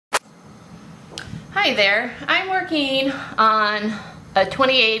Hi there, I'm working on a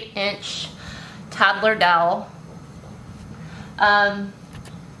 28-inch toddler doll.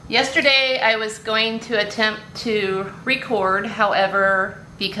 Yesterday I was going to attempt to record, however,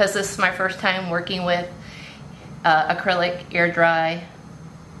 because this is my first time working with acrylic air dry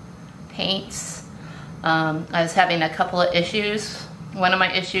paints, I was having a couple of issues. One of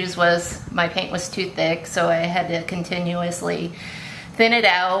my issues was my paint was too thick, so I had to continuously thin it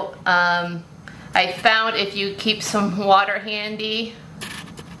out. I found if you keep some water handy,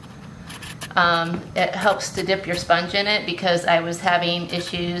 it helps to dip your sponge in it, because I was having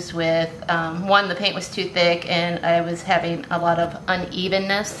issues with, one, the paint was too thick, and I was having a lot of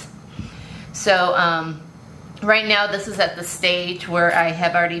unevenness. So right now this is at the stage where I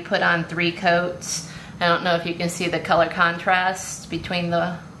have already put on 3 coats. I don't know if you can see the color contrast between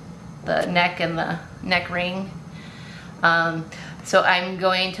the neck and the neck ring. So I'm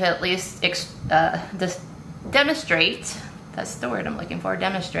going to at least demonstrate, that's the word I'm looking for,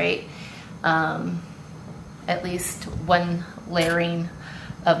 demonstrate at least one layering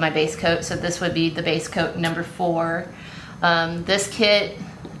of my base coat. So this would be the base coat number 4. This kit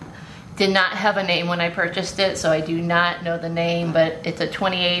did not have a name when I purchased it, so I do not know the name, but it's a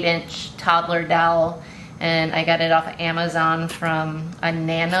 28-inch toddler doll, and I got it off of Amazon from a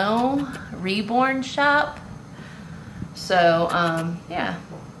Nano Reborn shop. So yeah,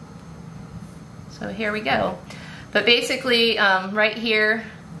 so here we go. But basically right here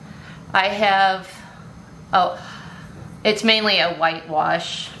I have, it's mainly a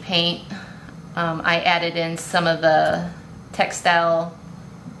whitewash paint. I added in some of the textile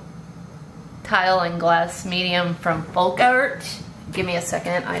tile and glass medium from Folk Art. Give me a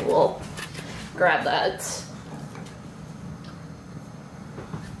second, I will grab that.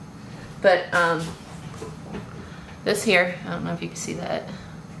 But this here, I don't know if you can see that.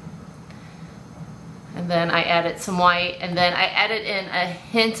 And then I added some white, and then I added in a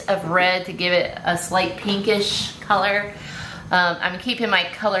hint of red to give it a slight pinkish color. I'm keeping my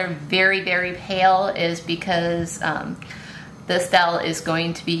color very, very pale, is because this doll is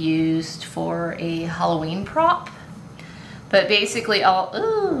going to be used for a Halloween prop. But basically all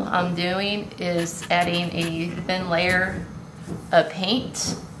I'm doing is adding a thin layer of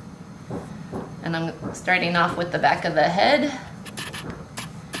paint. And I'm starting off with the back of the head.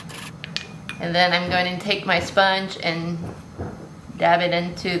 And then I'm going to take my sponge and dab it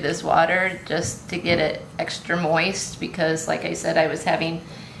into this water just to get it extra moist, because like I said, I was having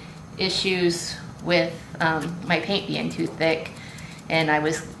issues with my paint being too thick, and I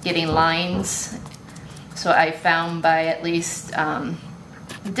was getting lines. So I found by at least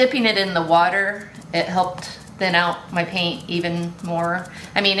dipping it in the water, it helped thin out my paint even more.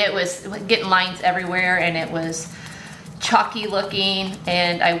 I mean, it was getting lines everywhere, and it was chalky looking,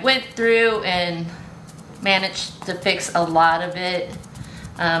 and I went through and managed to fix a lot of it.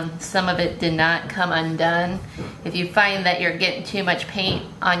 Some of it did not come undone. If you find that you're getting too much paint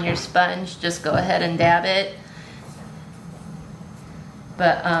on your sponge, just go ahead and dab it.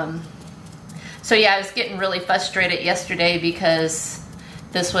 But so yeah, I was getting really frustrated yesterday because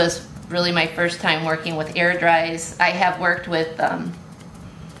this was really my first time working with air dries. I have worked with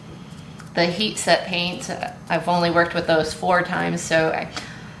the heat set paints. I've only worked with those 4 times, so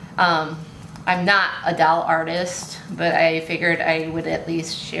I'm not a doll artist, but I figured I would at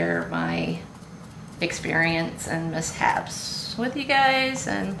least share my experience and mishaps with you guys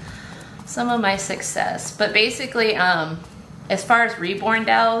and some of my success. But basically, as far as Reborn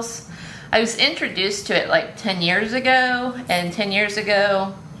dolls, I was introduced to it like 10 years ago, and 10 years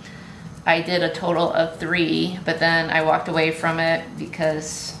ago I did a total of 3, but then I walked away from it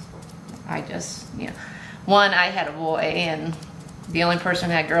because I just, you know, one, I had a boy, and the only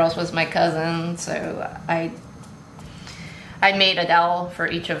person who had girls was my cousin, so I made a doll for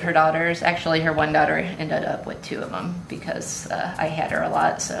each of her daughters. Actually, her one daughter ended up with 2 of them because I had her a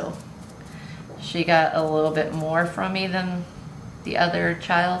lot, so she got a little bit more from me than the other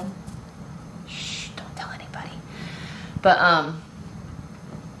child. Shh, don't tell anybody. But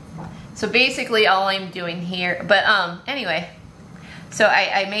so basically all I'm doing here, but anyway, so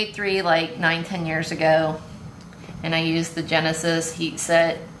I made 3 like 9-10 years ago, and I used the Genesis heat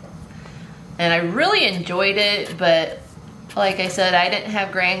set, and I really enjoyed it. But like I said, I didn't have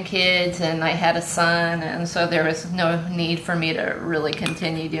grandkids, and I had a son, and so there was no need for me to really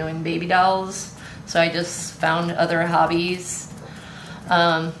continue doing baby dolls, so I just found other hobbies.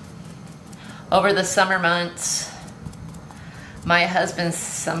 Over the summer months, my husband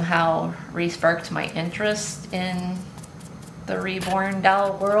somehow re-sparked my interest in the Reborn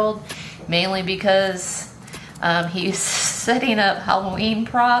doll world, mainly because he's setting up Halloween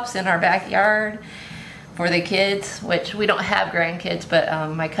props in our backyard, for the kids, which we don't have grandkids, but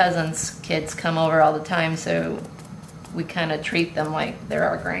my cousin's kids come over all the time, so we kind of treat them like they're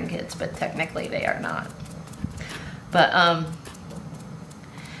our grandkids, but technically they are not. But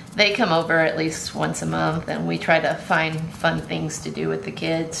they come over at least once a month, and we try to find fun things to do with the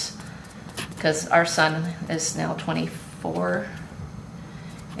kids, because our son is now 24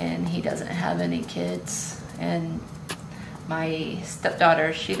 and he doesn't have any kids, and my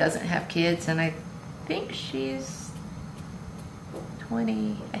stepdaughter, she doesn't have kids, and I think she's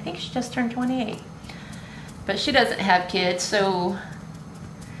 20, I think she just turned 28, but she doesn't have kids, so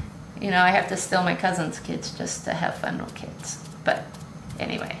you know, I have to steal my cousin's kids just to have fun with kids. But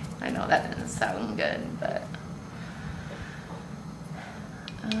anyway, I know that didn't sound good, but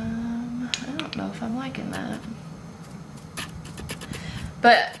I don't know if I'm liking that.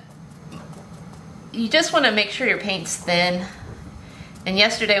 But you just want to make sure your paint's thin. And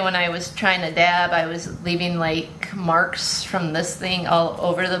yesterday when I was trying to dab, I was leaving like marks from this thing all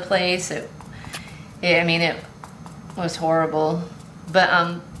over the place. I mean, it was horrible. But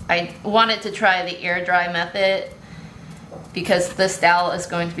I wanted to try the air dry method because this dowel is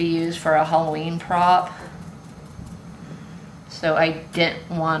going to be used for a Halloween prop. So I didn't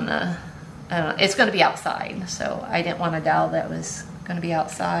want to, it's going to be outside, so I didn't want a dowel that was going to be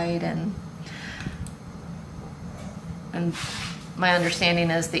outside, and my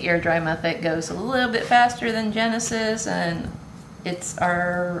understanding is the air dry method goes a little bit faster than Genesis, and it's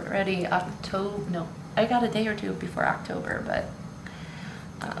already October. No, I got a day or two before October, but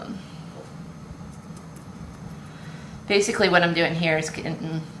basically what I'm doing here is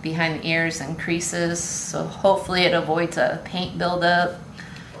getting behind the ears and creases, so hopefully it avoids a paint buildup.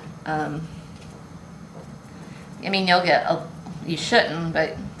 I mean, you shouldn't,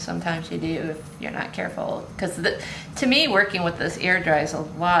 but sometimes you do if you're not careful. Because to me, working with this air dry is a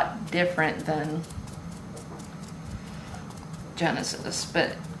lot different than Genesis,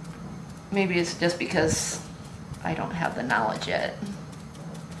 but maybe it's just because I don't have the knowledge yet.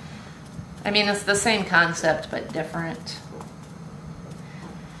 I mean, it's the same concept, but different.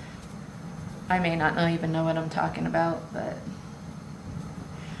 I may not even know what I'm talking about,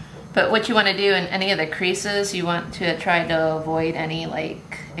 but what you want to do in any of the creases, you want to try to avoid any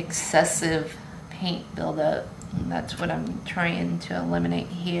like excessive paint buildup. And that's what I'm trying to eliminate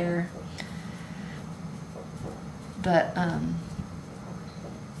here. But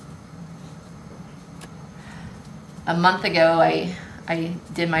a month ago, I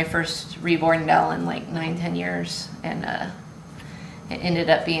did my first Reborn doll in like 9-10 years, and it ended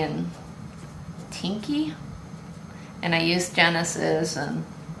up being Tinky, and I used Genesis, and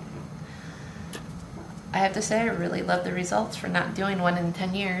I have to say I really love the results for not doing one in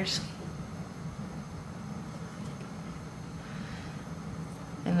 10 years.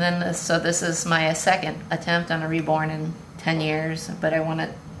 And then so this is my second attempt on a Reborn in 10 years, but I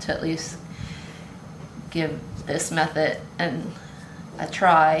wanted to at least give this method a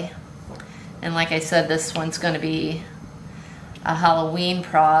try. And like I said, this one's going to be a Halloween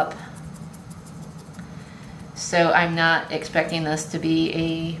prop, so I'm not expecting this to be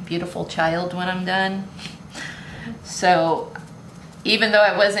a beautiful child when I'm done. So even though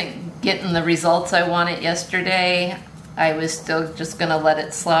I wasn't getting the results I wanted yesterday, I was still just going to let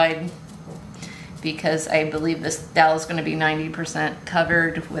it slide, because I believe this dowel is going to be 90%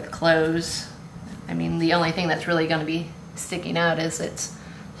 covered with clothes. I mean, the only thing that's really going to be sticking out is its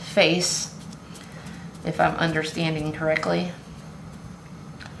face, if I'm understanding correctly.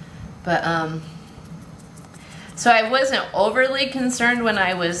 But so I wasn't overly concerned when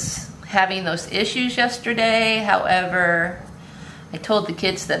I was having those issues yesterday. However, I told the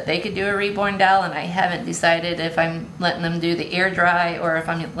kids that they could do a Reborn doll, and I haven't decided if I'm letting them do the air dry or if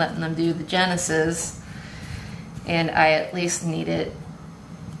I'm letting them do the Genesis. And I at least needed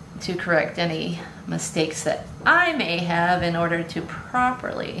to correct any mistakes that I may have in order to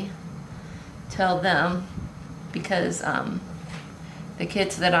properly tell them, because the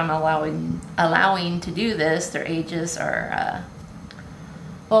kids that I'm allowing to do this, their ages are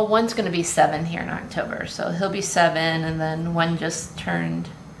well, one's going to be 7 here in October, so he'll be 7, and then one just turned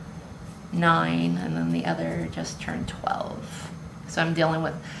 9, and then the other just turned 12. So I'm dealing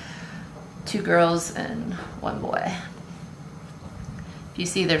with 2 girls and 1 boy. If you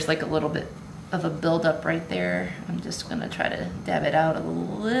see there's like a little bit of a buildup right there, I'm just going to try to dab it out a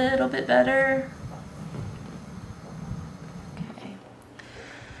little bit better. Okay.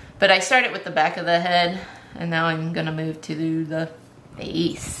 But I started with the back of the head, and now I'm going to move to the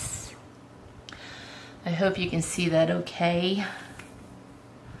face. I hope you can see that okay.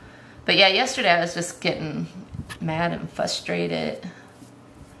 But yeah, yesterday I was just getting mad and frustrated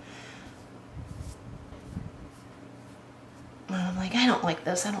And I'm like, I don't like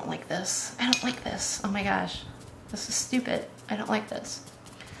this, I don't like this, I don't like this. Oh my gosh, this is stupid. I don't like this.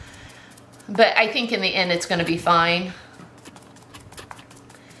 But I think in the end it's gonna be fine.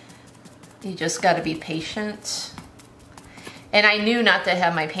 You just gotta be patient. And I knew not to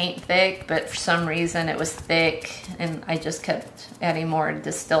have my paint thick, but for some reason it was thick and I just kept adding more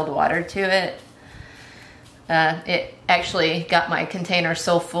distilled water to it. It actually got my container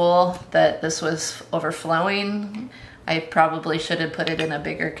so full that this was overflowing. I probably should have put it in a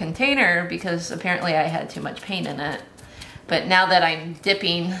bigger container because apparently I had too much paint in it. But now that I'm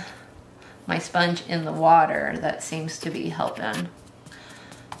dipping my sponge in the water, that seems to be helping.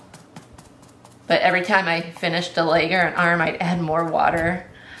 But every time I finished a leg or an arm, I'd add more water.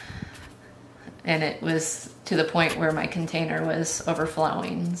 And it was to the point where my container was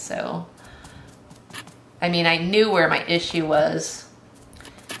overflowing. So, I mean, I knew where my issue was.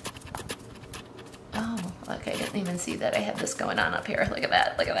 Oh, look, I didn't even see that I had this going on up here. Look at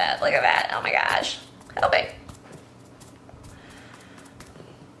that, look at that, look at that. Oh my gosh, help me.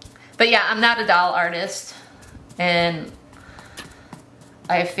 But yeah, I'm not a doll artist. And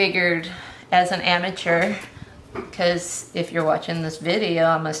I figured, as an amateur, because if you're watching this video,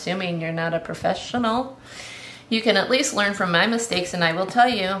 I'm assuming you're not a professional, you can at least learn from my mistakes, and I will tell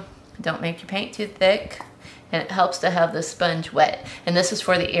you, don't make your paint too thick, and it helps to have the sponge wet. And this is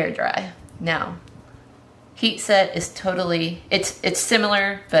for the air dry. Now, heat set is totally, it's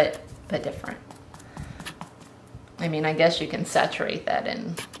similar, but different. I mean, I guess you can saturate that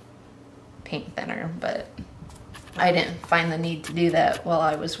in paint thinner, but I didn't find the need to do that while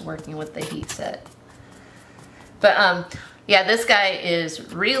I was working with the heat set. But yeah, this guy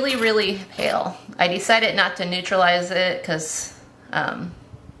is really, really pale. I decided not to neutralize it because, and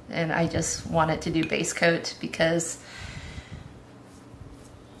I just wanted to do base coat because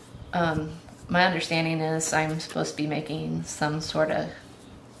my understanding is I'm supposed to be making some sort of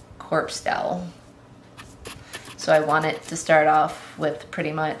corpse doll. So I want it to start off with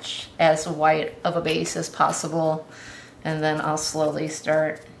pretty much as white of a base as possible, and then I'll slowly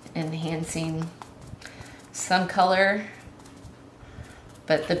start enhancing some color.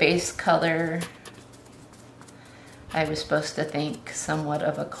 But the base color, I was supposed to think somewhat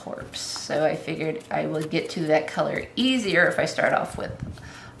of a corpse. So I figured I would get to that color easier if I start off with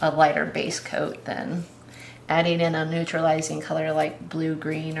a lighter base coat than adding in a neutralizing color like blue,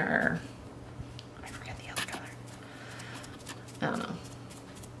 green, or I don't know.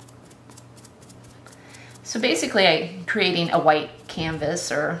 So basically I'm creating a white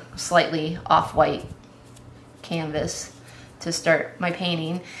canvas or slightly off-white canvas to start my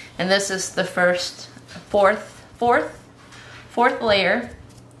painting. And this is the fourth layer.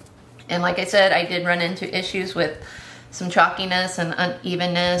 And like I said, I did run into issues with some chalkiness and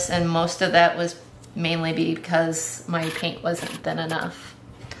unevenness, and most of that was mainly because my paint wasn't thin enough.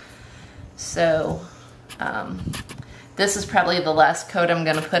 So, this is probably the last coat I'm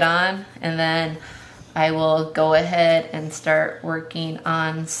gonna put on, and then I will go ahead and start working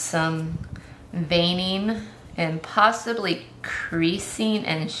on some veining and possibly creasing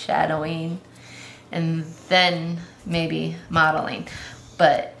and shadowing, and then maybe modeling.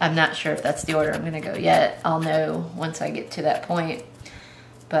 But I'm not sure if that's the order I'm gonna go yet. I'll know once I get to that point.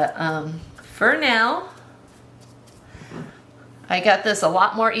 But for now, I got this a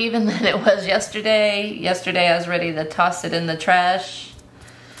lot more even than it was yesterday. Yesterday I was ready to toss it in the trash.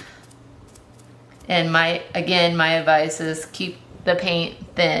 And my advice is keep the paint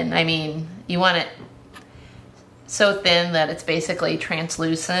thin. I mean, you want it so thin that it's basically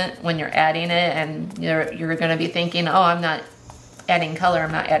translucent when you're adding it, and you're gonna be thinking, oh, I'm not adding color,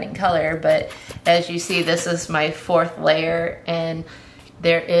 I'm not adding color. But as you see, this is my fourth layer, and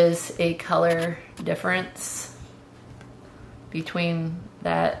there is a color difference between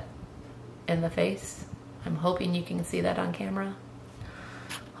that and the face. I'm hoping you can see that on camera.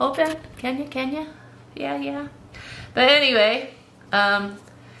 Hoping, can you? Yeah. But anyway,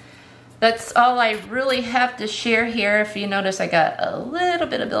 that's all I really have to share here. If you notice, I got a little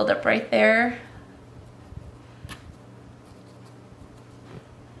bit of buildup right there.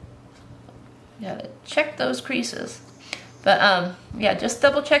 Gotta check those creases. But yeah, just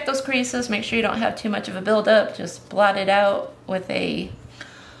double check those creases. Make sure you don't have too much of a buildup. Just blot it out with a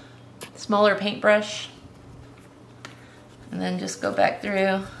smaller paintbrush. And then just go back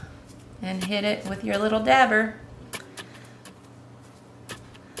through and hit it with your little dabber.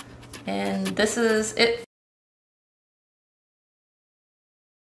 And this is it.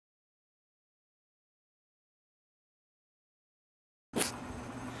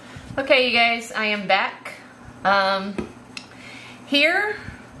 Okay, you guys, I am back. Here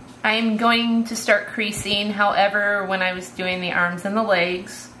I'm going to start creasing. However, when I was doing the arms and the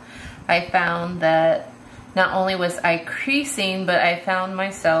legs, I found that not only was I creasing, but I found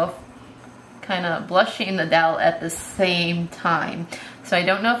myself kind of blushing the doll at the same time. So I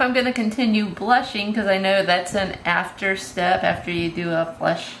don't know if I'm going to continue blushing, because I know that's an after step after you do a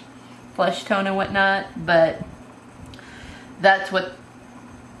flesh tone and whatnot, but that's what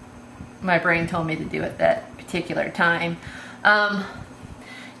my brain told me to do at that particular time.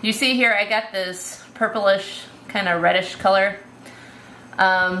 You see here I got this purplish kind of reddish color.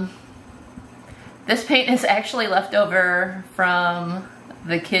 This paint is actually left over from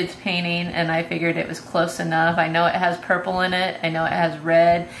the kids painting, and I figured it was close enough. I know it has purple in it, I know it has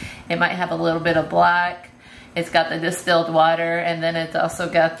red, it might have a little bit of black, it's got the distilled water, and then it's also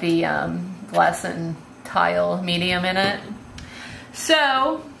got the glass and tile medium in it.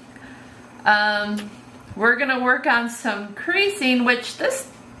 So we're gonna work on some creasing, which this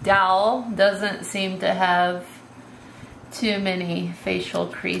doll doesn't seem to have too many facial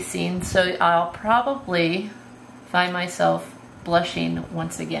creasing, so I'll probably find myself blushing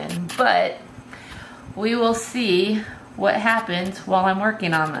once again, but we will see what happens while I'm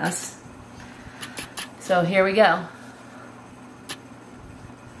working on this. So here we go.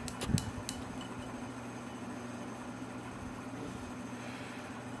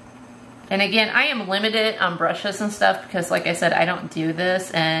 And again, I am limited on brushes and stuff because, like I said, I don't do this,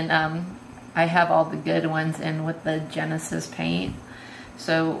 and I have all the good ones in with the Genesis paint.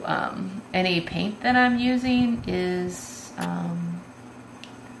 So any paint that I'm using is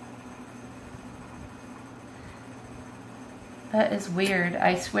that is weird.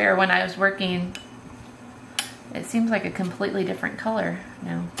 I swear when I was working, it seems like a completely different color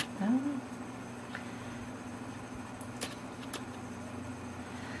now. I don't know.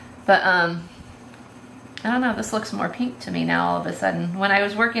 But I don't know, this looks more pink to me now all of a sudden. When I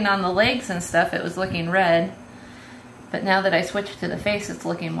was working on the legs and stuff, it was looking red. But now that I switched to the face, it's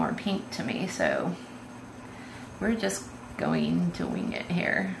looking more pink to me. So we're just going to wing it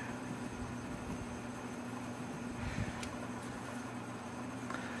here.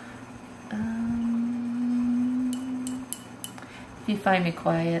 If you find me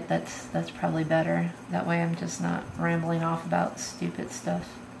quiet, that's probably better. That way I'm just not rambling off about stupid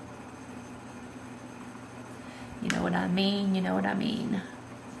stuff. You know what I mean? You know what I mean.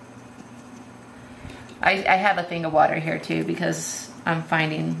 I have a thing of water here too because I'm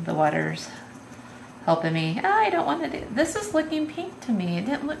finding the water's helping me. Oh, I don't want to do this. Is looking pink to me. It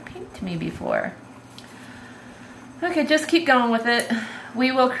didn't look pink to me before. Okay, just keep going with it.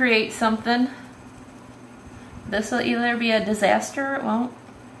 We will create something. This will either be a disaster or it won't.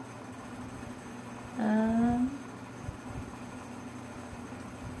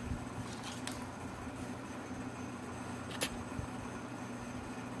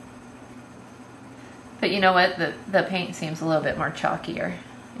 But you know what? The paint seems a little bit more chalkier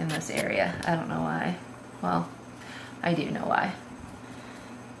in this area. I don't know why. Well, I do know why.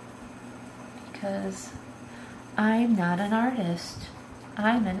 Because I'm not an artist.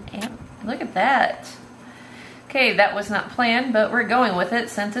 I'm an look at that. Okay, that was not planned, but we're going with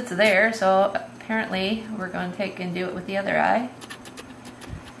it since it's there. So apparently we're going to take and do it with the other eye.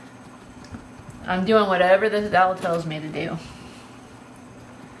 I'm doing whatever this doll tells me to do.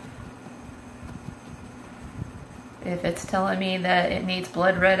 If it's telling me that it needs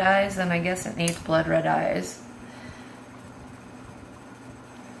blood red eyes, then I guess it needs blood red eyes.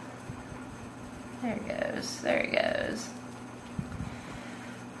 There it goes. There it goes.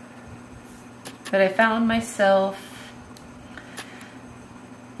 But I found myself...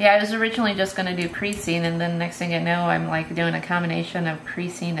 Yeah, I was originally just going to do creasing, and then next thing I know, I'm like doing a combination of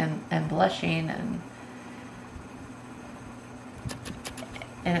creasing and blushing, and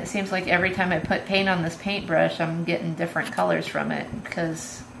it seems like every time I put paint on this paintbrush, I'm getting different colors from it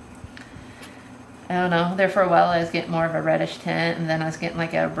because, I don't know, there for a while I was getting more of a reddish tint, and then I was getting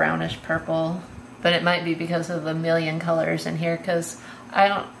like a brownish purple, but it might be because of the million colors in here, because I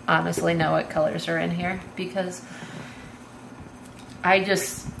don't honestly know what colors are in here, because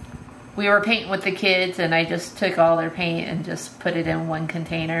we were painting with the kids, and I just took all their paint and just put it in one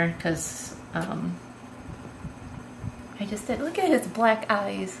container, because I just did. Look at his black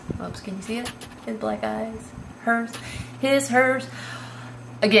eyes. Oops, can you see it? His black eyes. Hers. His, hers.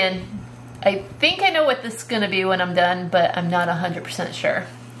 Again, I think I know what this is going to be when I'm done, but I'm not 100% sure.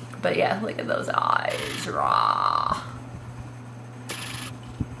 But yeah, look at those eyes. Raw.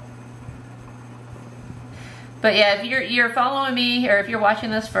 But yeah, if you're following me, or if you're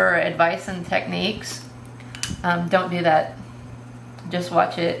watching this for advice and techniques, don't do that. Just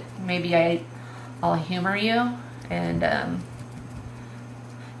watch it. Maybe I'll humor you. And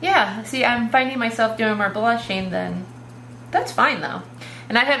Yeah, see, I'm finding myself doing more blushing, then that's fine though.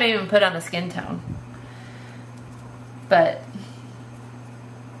 And I haven't even put on the skin tone. But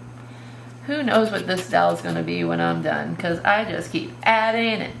who knows what this doll is going to be when I'm done, because I just keep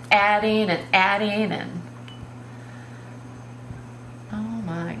adding and adding and adding and... Oh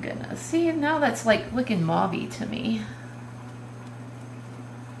my goodness. See, now that's like looking mauve-y to me.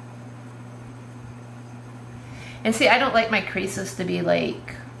 And see, I don't like my creases to be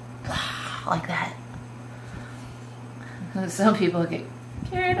like that. Some people get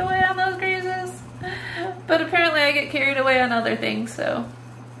carried away on those creases. But apparently I get carried away on other things, so...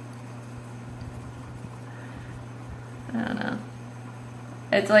 I don't know.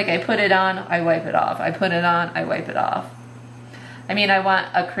 It's like I put it on, I wipe it off. I put it on, I wipe it off. I mean, I want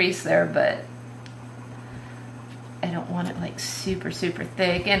a crease there, but I don't want it like super, super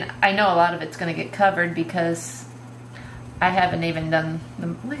thick. And I know a lot of it's going to get covered because I haven't even done the...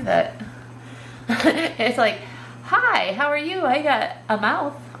 Look at that. It's like, hi, how are you? I got a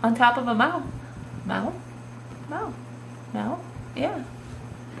mouth on top of a mouth. Mouth? Mouth. Mouth? Yeah.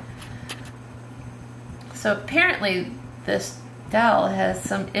 So apparently this doll has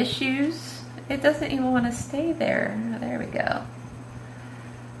some issues. It doesn't even want to stay there. There we go.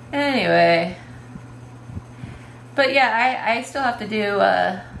 Anyway. But yeah, I still have to do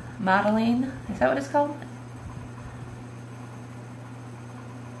modeling. Is that what it's called?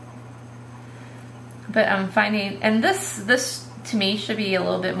 But I'm finding, and this to me should be a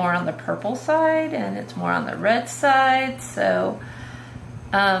little bit more on the purple side, and it's more on the red side. So,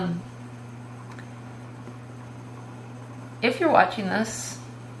 if you're watching this,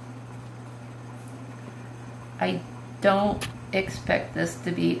 I don't expect this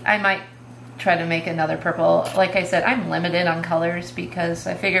to be, I might try to make another purple. Like I said, I'm limited on colors because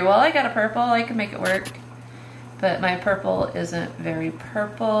I figure, well, I got a purple, I can make it work. But my purple isn't very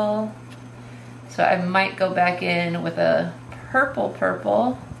purple. So I might go back in with a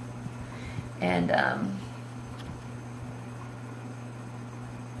purple and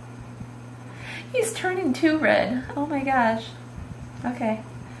he's turning too red. Oh my gosh. Okay.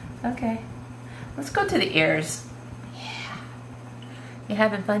 Okay. Let's go to the ears. Yeah. You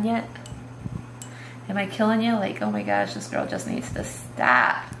having fun yet? Am I killing you? Like, oh my gosh, this girl just needs to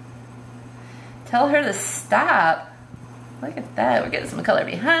stop. Tell her to stop. Look at that. We're getting some color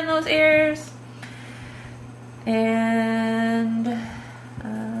behind those ears. And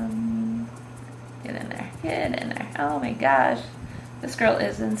get in there. Get in there. Oh my gosh. This girl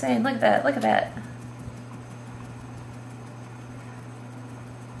is insane. Look at that. Look at that.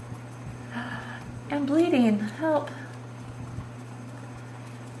 I'm bleeding. Help.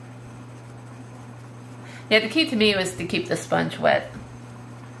 Yeah, the key to me was to keep the sponge wet.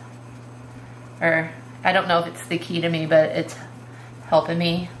 Or, I don't know if it's the key to me, but it's helping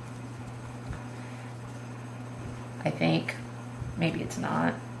me. I think. Maybe it's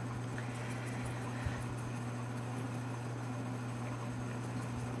not.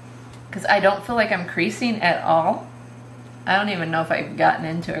 Because I don't feel like I'm creasing at all. I don't even know if I've gotten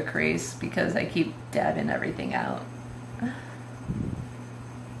into a crease because I keep dabbing everything out.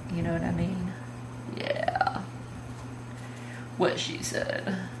 You know what I mean? Yeah. What she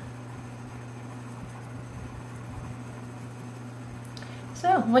said.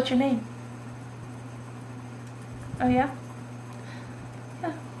 So, what's your name? Oh yeah?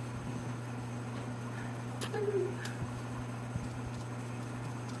 Yeah.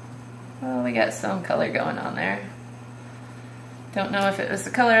 Well, we got some color going on there. Don't know if it was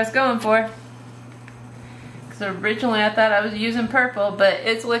the color I was going for. Because originally I thought I was using purple, but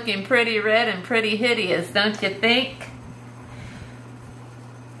it's looking pretty red and pretty hideous, don't you think?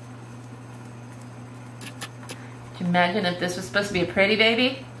 Could you imagine if this was supposed to be a pretty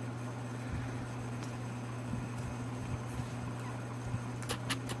baby?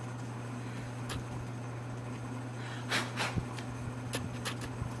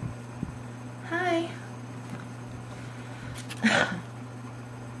 Hi.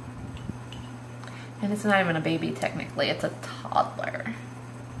 And it's not even a baby technically, it's a toddler.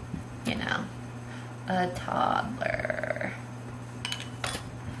 You know, a toddler.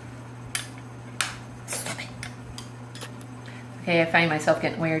 Stop it. Okay, I find myself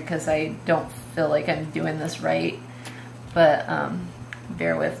getting weird because I don't feel like I'm doing this right, but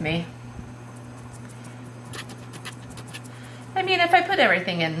bear with me. I mean, if I put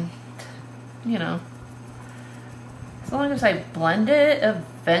everything in, you know, as long as I blend it,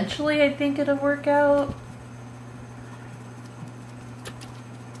 eventually I think it'll work out.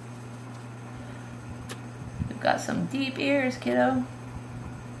 We've got some deep ears, kiddo.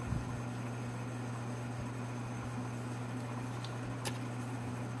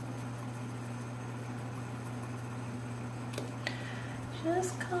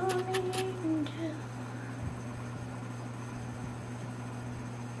 Just call me Angel.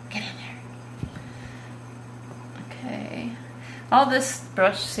 Get in there. Okay. All this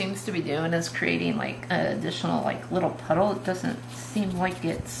brush seems to be doing is creating like an additional like little puddle. It doesn't seem like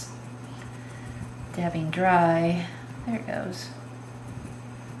it's dabbing dry. There it goes.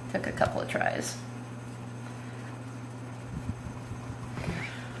 Took a couple of tries.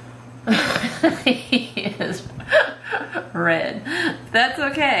 He is red. That's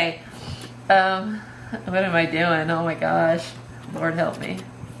okay. What am I doing? Oh my gosh. Lord help me.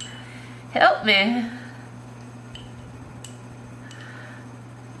 Help me.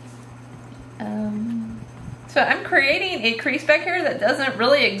 So I'm creating a crease back here that doesn't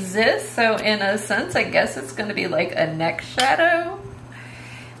really exist. So in a sense, I guess it's going to be like a neck shadow,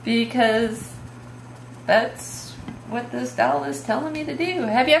 because that's what this doll is telling me to do.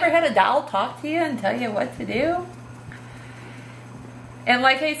 Have you ever had a doll talk to you and tell you what to do? And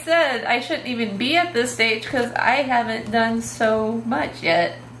like I said, I shouldn't even be at this stage because I haven't done so much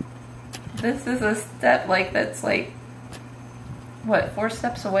yet. This is a step like that's like, what, 4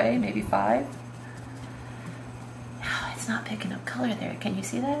 steps away, maybe 5? Oh, it's not picking up color there. Can you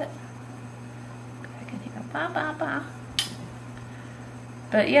see that? I can hear ba ba ba.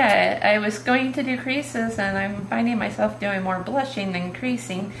 But yeah, I was going to do creases and I'm finding myself doing more blushing than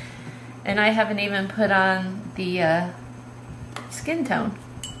creasing. And I haven't even put on the skin tone.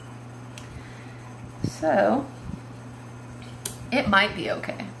 So, it might be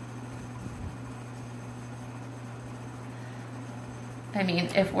okay. I mean,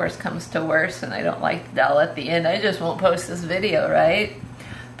 if worse comes to worse and I don't like the doll at the end, I just won't post this video, right?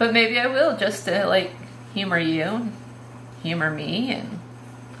 But maybe I will, just to like humor you, humor me, and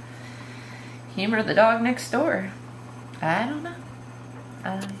humor the dog next door. I don't know.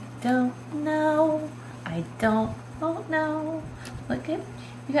 I don't know. I don't know. Look at,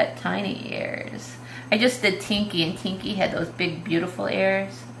 you got tiny ears. I just did Tinky, and Tinky had those big, beautiful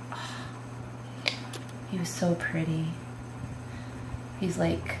ears. Oh, he was so pretty. He's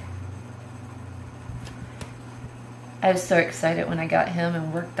like, I was so excited when I got him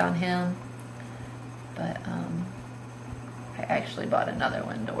and worked on him, but I actually bought another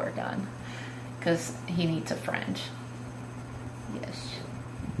one to work on because he needs a friend. Yes.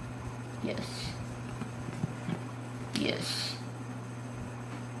 Yes. Yes.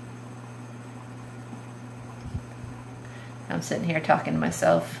 I'm sitting here talking to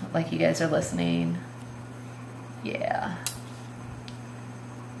myself like you guys are listening. Yeah.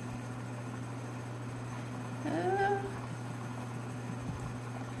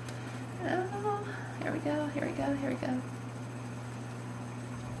 Here we go, here we go, here we go.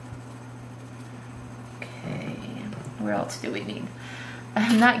 Okay, where else do we need?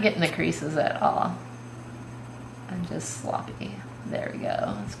 I'm not getting the creases at all. I'm just sloppy. There we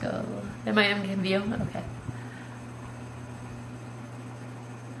go, let's go. Am I in view? Okay.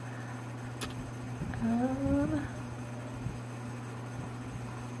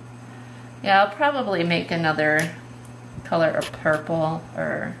 Yeah, I'll probably make another color of purple,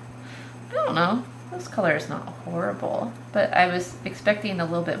 or I don't know. This color is not horrible, but I was expecting a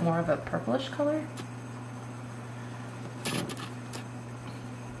little bit more of a purplish color.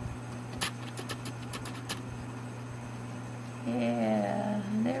 Yeah,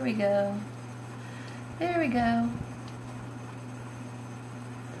 there we go. There we go.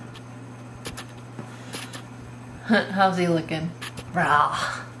 How's he looking? Raw.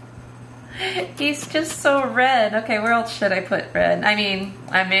 He's just so red. Okay, where else should I put red? I mean,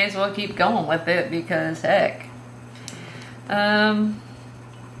 I may as well keep going with it because heck. So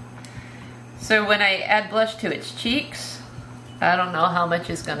when I add blush to its cheeks, I don't know how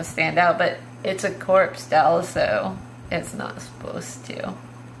much is going to stand out, but it's a corpse doll, so it's not supposed to.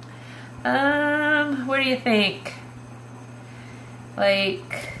 What do you think?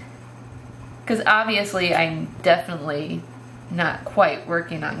 Like, because obviously I'm definitely not quite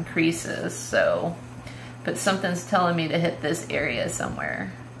working on creases, so, but something's telling me to hit this area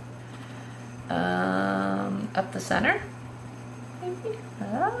somewhere. Up the center? Maybe? I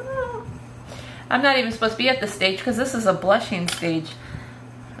don't know. I'm not even supposed to be at this stage because this is a blushing stage.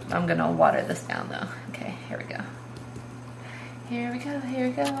 I'm gonna water this down though. Okay, here we go. Here we go, here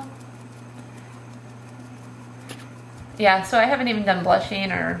we go. Yeah, so I haven't even done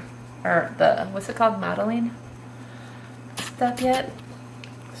blushing or the, what's it called, modeling stuff yet.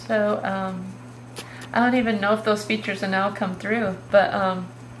 So I don't even know if those features will now come through, but I'm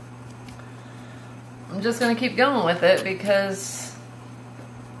just gonna keep going with it because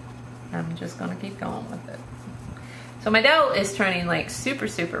I'm just gonna keep going with it. So my doll is turning like super,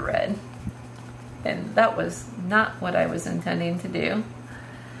 super red. And that was not what I was intending to do.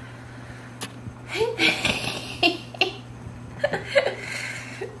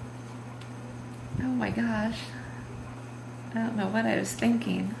 Oh my gosh. I don't know what I was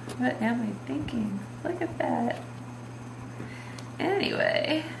thinking. What am I thinking? Look at that.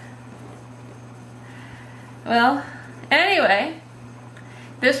 Anyway. Well, anyway.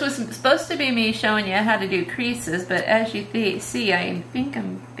 This was supposed to be me showing you how to do creases, but as you see, I think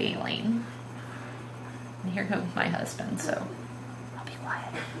I'm failing. And here comes my husband, so I'll be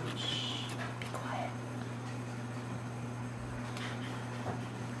quiet. Shh, be quiet.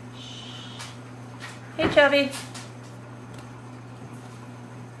 Shh. Hey, Chubby.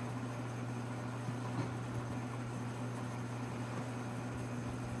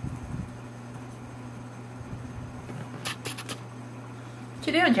 What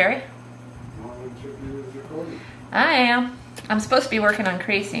you doing, Jerry? I am. I'm supposed to be working on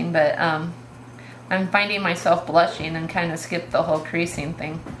creasing, but I'm finding myself blushing and kind of skipped the whole creasing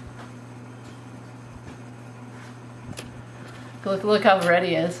thing. Look how red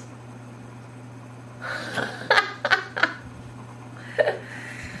he is.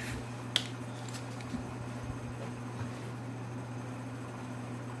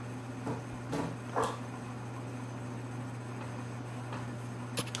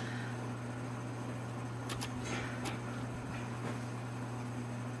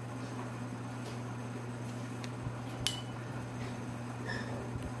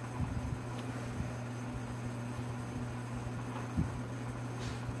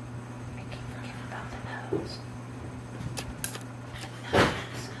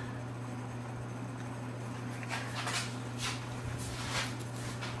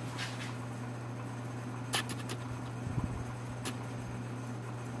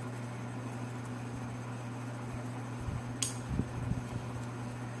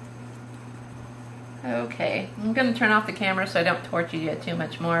 Okay, I'm going to turn off the camera so I don't torture you too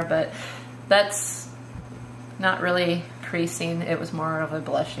much more, but that's not really creasing, it was more of a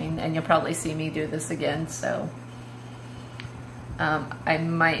blushing, and you'll probably see me do this again, so I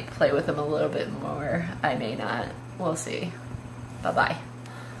might play with them a little bit more, I may not, we'll see. Bye-bye.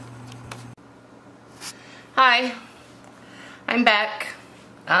 Hi, I'm back.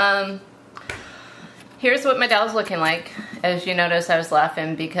 Here's what my doll's looking like. As you notice, I was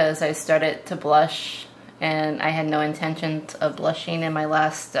laughing because I started to blush and I had no intention of blushing in my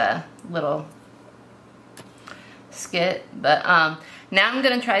last little skit. But now I'm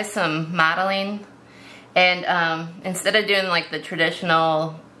gonna try some modeling, and instead of doing like the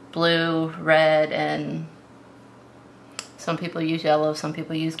traditional blue, red, and some people use yellow, some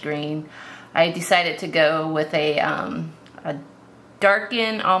people use green, I decided to go with a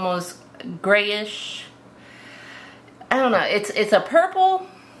darken, almost grayish, I don't know, it's a purple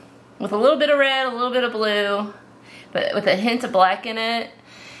with a little bit of red, a little bit of blue, but with a hint of black in it,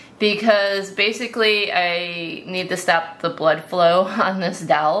 because basically I need to stop the blood flow on this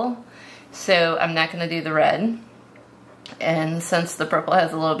doll, so I'm not going to do the red. And since the purple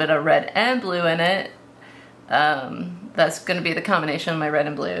has a little bit of red and blue in it, that's going to be the combination of my red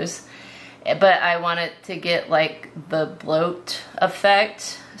and blues. But I want it to get like the bloat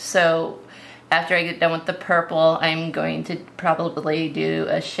effect, so after I get done with the purple, I'm going to probably do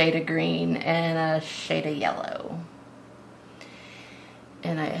a shade of green and a shade of yellow.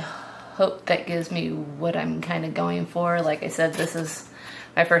 And I hope that gives me what I'm kind of going for. Like I said, this is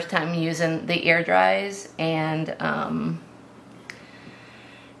my first time using the air dries, and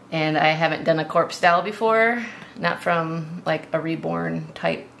I haven't done a corpse doll before, not from like a Reborn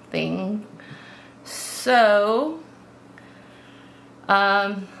type thing. So,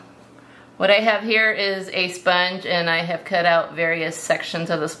 what I have here is a sponge, and I have cut out various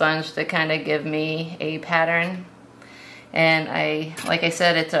sections of the sponge to kind of give me a pattern. And like I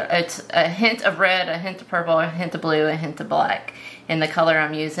said, it's a hint of red, a hint of purple, a hint of blue, a hint of black in the color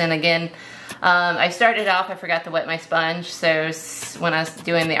I'm using. Again, I started off, I forgot to wet my sponge, so when I was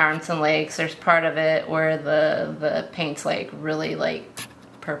doing the arms and legs, there's part of it where the paint's like really like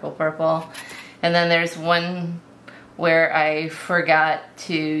purple. And then there's one where I forgot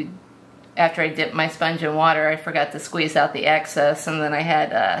to, after I dipped my sponge in water, I forgot to squeeze out the excess, and then I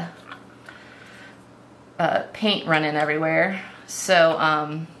had paint running everywhere. So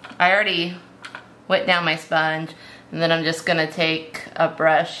I already wet down my sponge, and then I'm just going to take a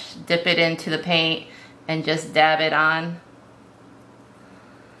brush, dip it into the paint, and just dab it on.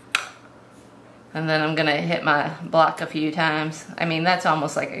 And then I'm going to hit my block a few times. I mean, that's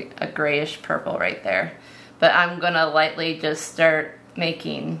almost like a grayish purple right there. But I'm going to lightly just start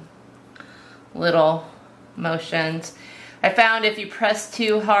making little motions. I found if you press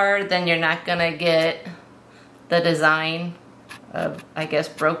too hard, then you're not gonna get the design of, I guess,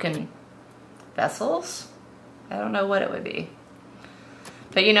 broken vessels. I don't know what it would be.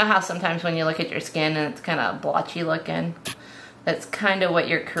 But you know how sometimes when you look at your skin and it's kind of blotchy looking? That's kind of what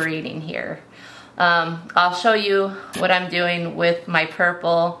you're creating here. I'll show you what I'm doing with my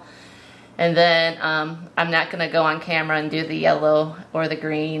purple, and then I'm not gonna go on camera and do the yellow or the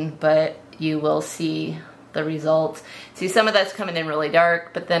green, but you will see the results. See, some of that's coming in really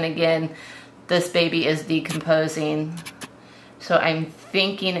dark, but then again, this baby is decomposing, so I'm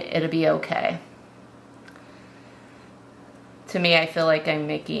thinking it'll be okay. To me, I feel like I'm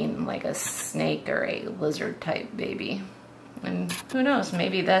making like a snake or a lizard type baby. And who knows,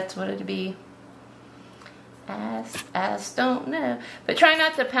 maybe that's what it'd be. Don't know. But try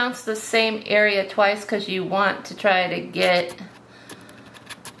not to pounce the same area twice, because you want to try to get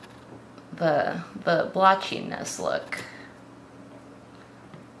the blotchiness look.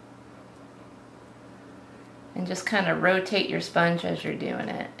 And just kind of rotate your sponge as you're doing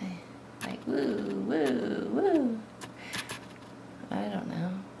it. Like woo, woo, woo. I don't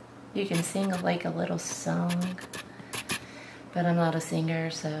know. You can sing like a little song, but I'm not a singer,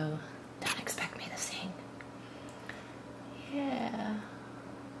 so don't expect me to sing. Yeah.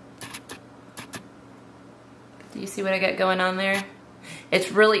 Do you see what I got going on there?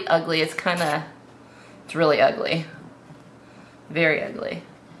 It's really ugly. It's really ugly. Very ugly.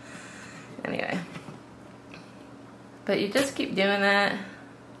 Anyway. But you just keep doing that.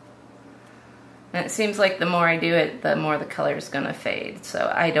 And it seems like the more I do it, the more the color is going to fade.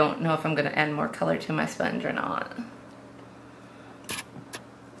 So I don't know if I'm going to add more color to my sponge or not.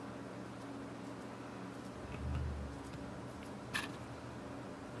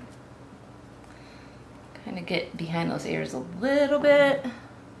 Kind of get behind those ears a little bit.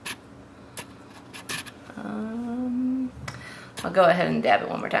 I'll go ahead and dab it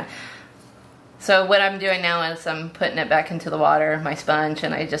one more time. So what I'm doing now is I'm putting it back into the water, my sponge,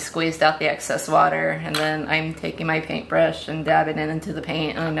 and I just squeezed out the excess water, and then I'm taking my paintbrush and dabbing it into the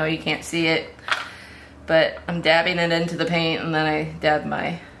paint. And I know you can't see it, but I'm dabbing it into the paint, and then I dab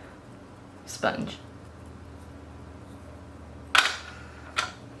my sponge.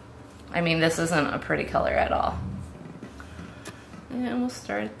 I mean, this isn't a pretty color at all. And we'll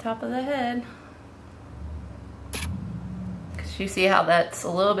start at the top of the head. You see how that's a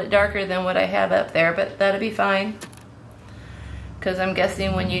little bit darker than what I have up there, but that'll be fine, because I'm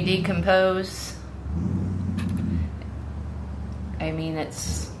guessing when you decompose, I mean,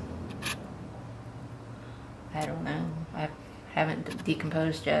 it's, I don't know, I haven't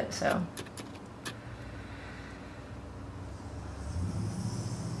decomposed yet, so.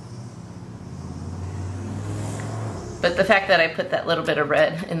 But the fact that I put that little bit of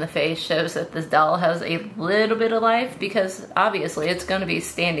red in the face shows that this doll has a little bit of life, because obviously it's going to be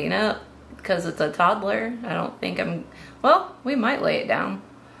standing up because it's a toddler. I don't think well, we might lay it down.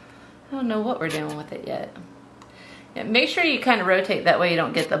 I don't know what we're doing with it yet. Yeah, make sure you kind of rotate, that way you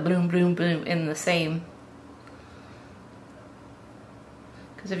don't get the bloom, bloom, bloom in the same.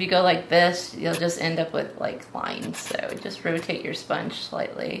 Because if you go like this, you'll just end up with like lines. So just rotate your sponge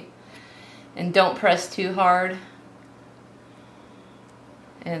slightly. And don't press too hard.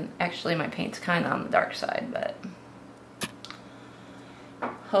 And actually my paint's kind of on the dark side, but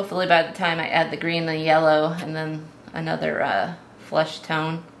hopefully by the time I add the green, the yellow, and then another flesh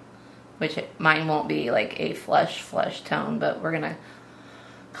tone, which mine won't be like a flesh tone, but we're gonna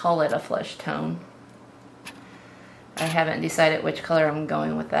call it a flesh tone. I haven't decided which color I'm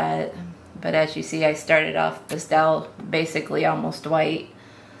going with that, but as you see, I started off this doll basically almost white,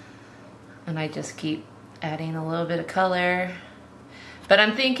 and I just keep adding a little bit of color. But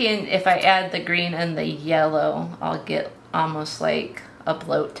I'm thinking if I add the green and the yellow, I'll get almost like a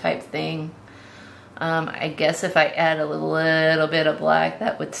bloat type thing. I guess if I add a little bit of black,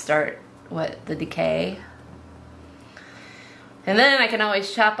 that would start the decay. And then I can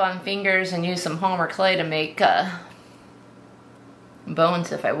always chop on fingers and use some Homer clay to make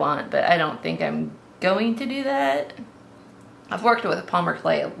bones if I want, but I don't think I'm going to do that. I've worked with Palmer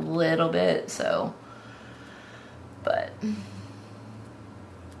clay a little bit, so, but.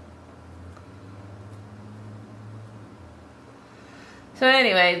 So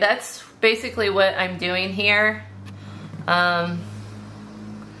anyway, that's basically what I'm doing here. I'm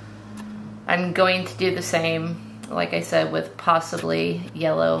going to do the same, like I said, with possibly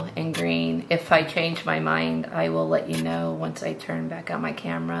yellow and green. If I change my mind, I will let you know once I turn back on my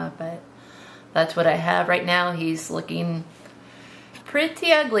camera, but that's what I have right now. He's looking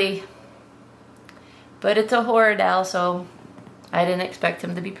pretty ugly, but it's a horror doll, so I didn't expect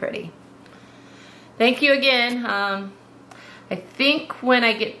him to be pretty. Thank you again. I think when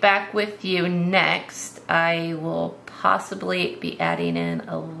I get back with you next, I will possibly be adding in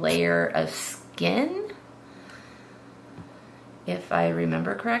a layer of skin, if I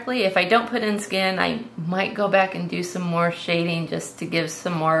remember correctly. If I don't put in skin, I might go back and do some more shading just to give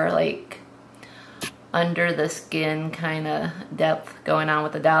some more like under the skin kind of depth going on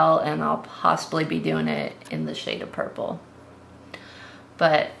with the doll, and I'll possibly be doing it in the shade of purple.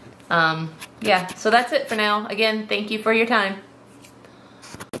 But yeah, so that's it for now. Again, thank you for your time.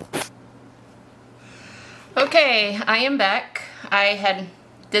 Okay, I am back. I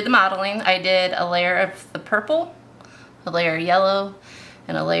did the modeling. I did a layer of the purple, a layer of yellow,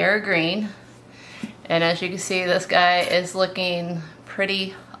 and a layer of green. And as you can see, this guy is looking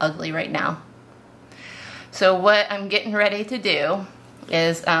pretty ugly right now. So what I'm getting ready to do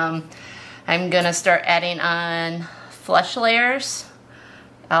is I'm gonna start adding on flesh layers.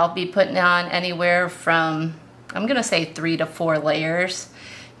 I'll be putting on anywhere from, I'm gonna say 3 to 4 layers,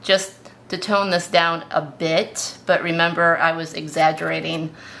 just to tone this down a bit. But remember, I was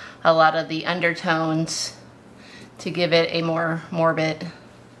exaggerating a lot of the undertones to give it a more morbid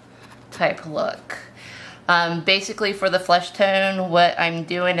type look. Basically for the flesh tone, what I'm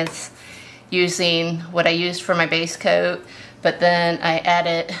doing is using what I used for my base coat, but then I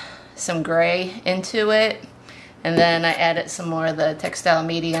added some gray into it, and then I added some more of the textile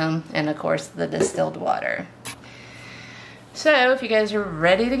medium, and of course the distilled water. So if you guys are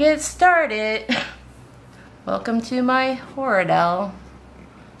ready to get started, welcome to my horror doll.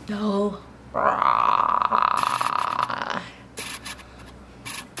 No.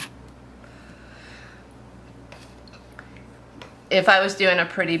 If I was doing a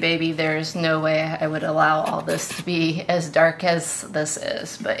pretty baby, there's no way I would allow all this to be as dark as this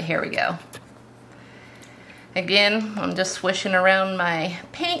is, but here we go. Again, I'm just swishing around my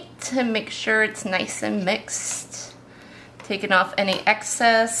paint to make sure it's nice and mixed. Taking off any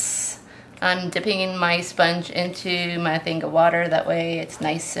excess. I'm dipping my sponge into my thing of water, that way it's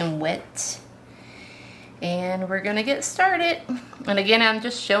nice and wet. And we're gonna get started. And again, I'm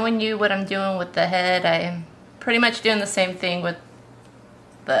just showing you what I'm doing with the head. I'm pretty much doing the same thing with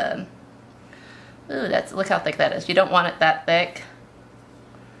the, ooh, look how thick that is. You don't want it that thick.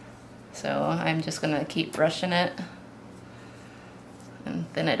 So I'm just gonna keep brushing it and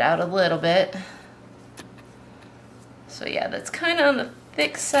thin it out a little bit. So yeah, that's kind of on the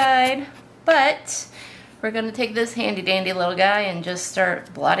thick side, but we're gonna take this handy dandy little guy and just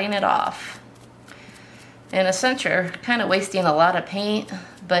start blotting it off. In a sense, you're kind of wasting a lot of paint,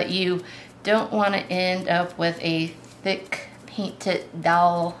 but you don't want to end up with a thick painted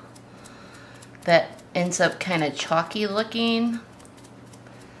doll that ends up kind of chalky looking.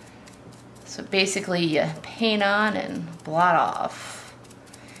 So basically you paint on and blot off,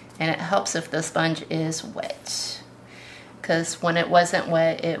 and it helps if the sponge is wet, because when it wasn't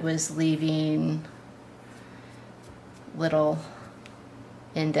wet it was leaving little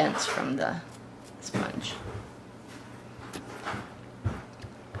indents from the sponge.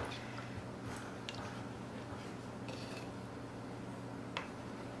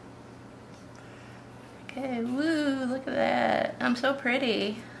 Okay, woo, look at that. I'm so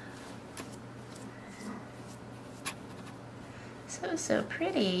pretty. So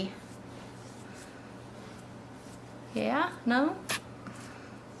pretty. Yeah? No?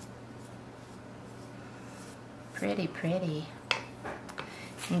 Pretty, pretty.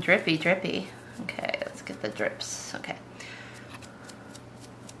 And drippy, drippy. Okay, let's get the drips. Okay.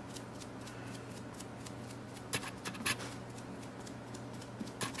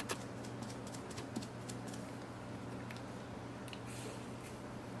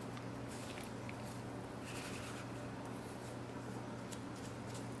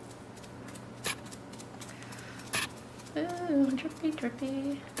 Ooh, drippy,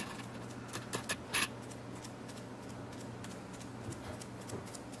 drippy.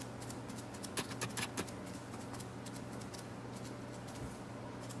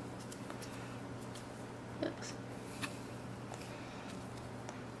 Oops.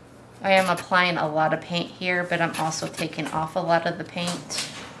 I am applying a lot of paint here, but I'm also taking off a lot of the paint.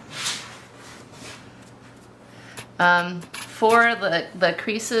 For the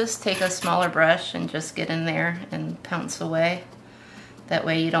creases, take a smaller brush and just get in there and pounce away. That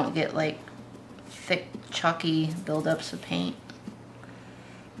way you don't get like thick, chalky buildups of paint.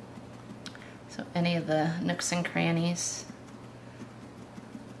 So any of the nooks and crannies,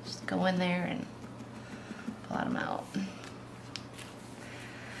 just go in there and blot them out.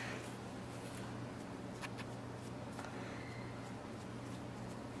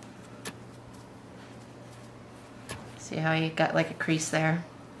 See how you got like a crease there?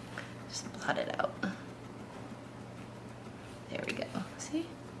 Just blot it out.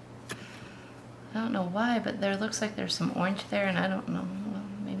 I don't know why, but there looks like there's some orange there, and I don't know. Well,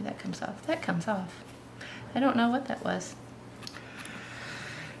 maybe that comes off. That comes off. I don't know what that was.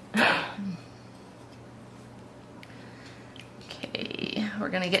 Okay, we're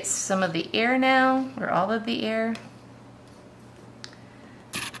gonna get some of the air now, or all of the air.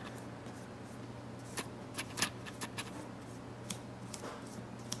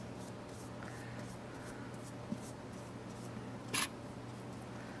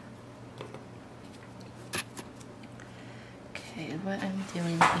 Okay, what I'm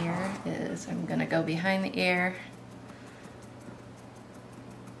doing here is I'm gonna go behind the ear,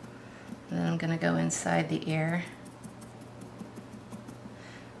 and then I'm gonna go inside the ear.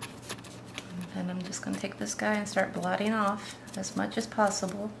 And I'm just gonna take this guy and start blotting off as much as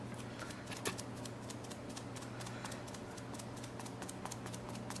possible.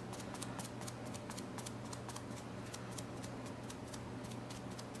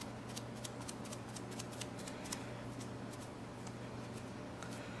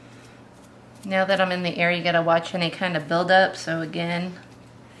 Now that I'm in the air, you gotta watch any kind of buildup. So again,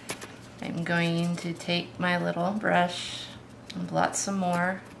 I'm going to take my little brush and blot some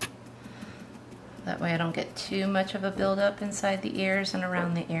more. That way I don't get too much of a buildup inside the ears and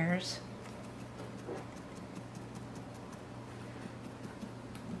around the ears.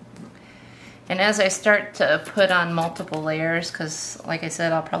 And as I start to put on multiple layers, because like I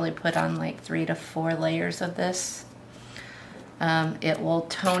said, I'll probably put on like 3 to 4 layers of this, it will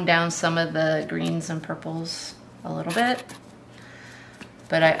tone down some of the greens and purples a little bit.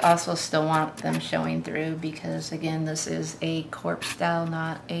 But I also still want them showing through because, again, this is a corpse doll,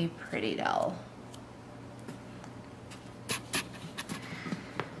 not a pretty doll.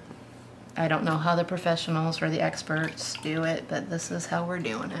 I don't know how the professionals or the experts do it, but this is how we're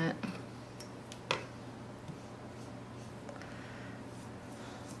doing it.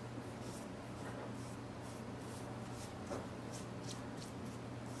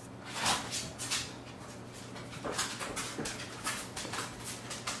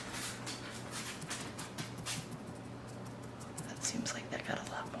 That seems like that got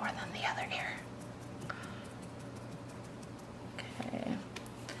a lot more than the other ear. Okay.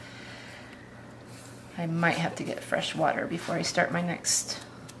 I might have to get fresh water before I start my next,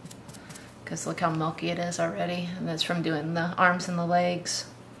 because look how milky it is already, and that's from doing the arms and the legs.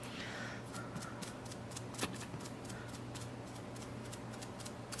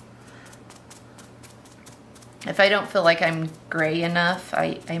 If I don't feel like I'm gray enough,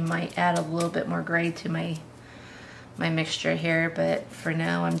 I might add a little bit more gray to my mixture here, but for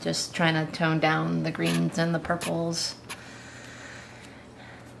now I'm just trying to tone down the greens and the purples.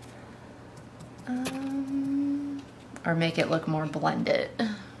 Or make it look more blended.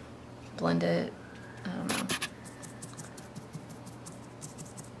 Blended, I don't know.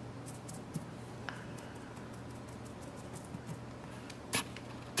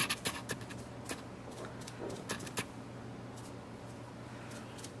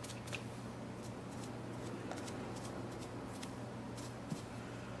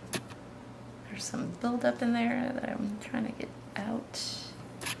 There's some buildup in there that I'm trying to get out.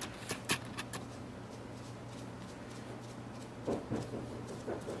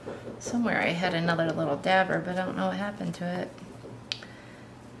 Somewhere I had another little dabber, but I don't know what happened to it.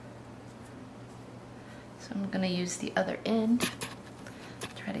 So I'm going to use the other end,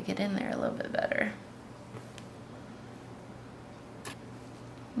 try to get in there a little bit better.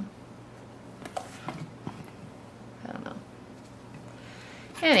 I don't know.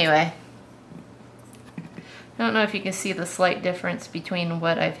 Anyway, I don't know if you can see the slight difference between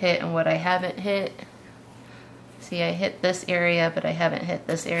what I've hit and what I haven't hit. See, I hit this area, but I haven't hit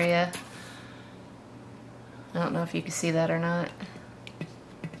this area. I don't know if you can see that or not.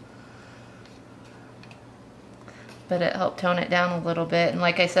 But it helped tone it down a little bit. And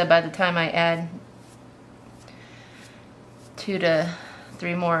like I said, by the time I add 2 to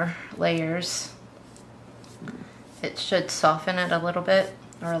 3 more layers, it should soften it a little bit,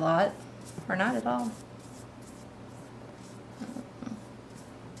 or a lot, or not at all.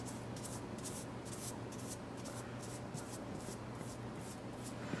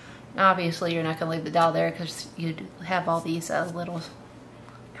 Obviously, you're not going to leave the doll there because you have all these little...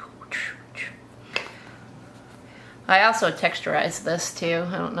 I also texturized this too.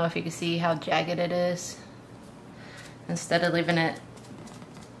 I don't know if you can see how jagged it is. Instead of leaving it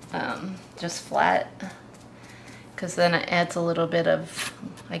just flat, because then it adds a little bit of,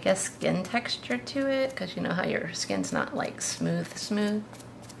 I guess, skin texture to it, because you know how your skin's not like smooth.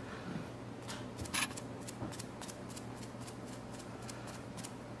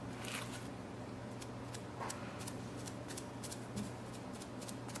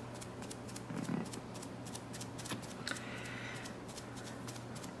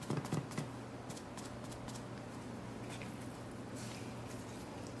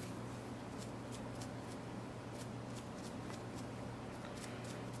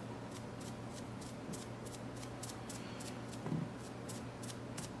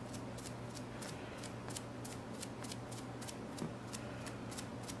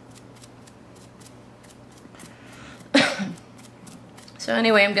 So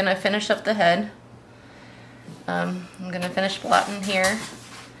anyway, I'm gonna finish up the head. I'm gonna finish blotting here,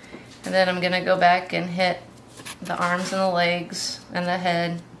 and then I'm gonna go back and hit the arms and the legs and the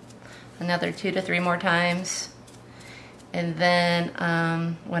head another 2 to 3 more times. And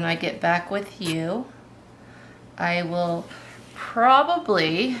then when I get back with you, I will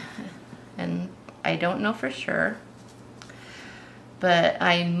probably, and I don't know for sure, but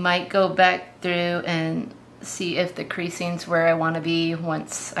I might go back through and see if the creasing's where I want to be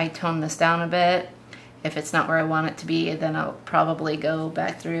once I tone this down a bit. If it's not where I want it to be, then I'll probably go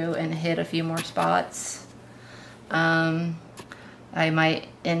back through and hit a few more spots. I might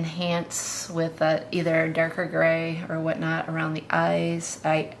enhance with either a darker gray or whatnot around the eyes.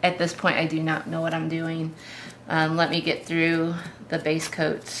 At this point, I do not know what I'm doing. Let me get through the base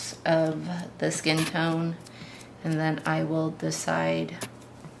coats of the skin tone, and then I will decide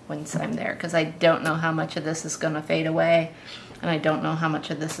once I'm there, because I don't know how much of this is going to fade away, and I don't know how much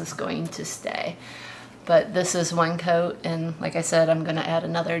of this is going to stay. But this is one coat, and like I said, I'm going to add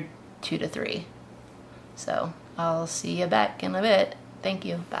another 2 to 3. So I'll see you back in a bit. Thank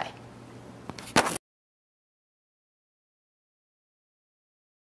you. Bye.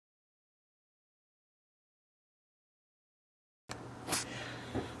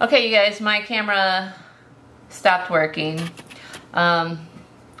 Okay, you guys, my camera stopped working.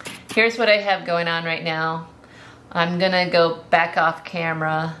 Here's what I have going on right now. I'm gonna go back off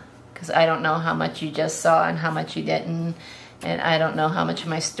camera because I don't know how much you just saw and how much you didn't, and I don't know how much of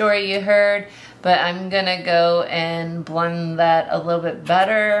my story you heard, but I'm gonna go and blend that a little bit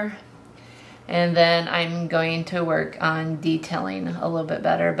better, and then I'm going to work on detailing a little bit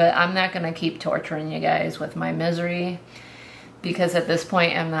better. But I'm not gonna keep torturing you guys with my misery, because at this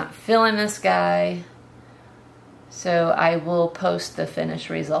point I'm not feeling this guy. So I will post the finished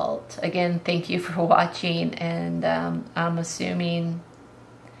result. Again, thank you for watching, and I'm assuming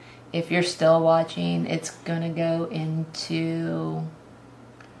if you're still watching, it's gonna go into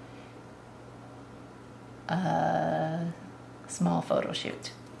a small photo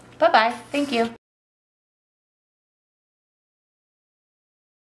shoot. Bye-bye. Thank you.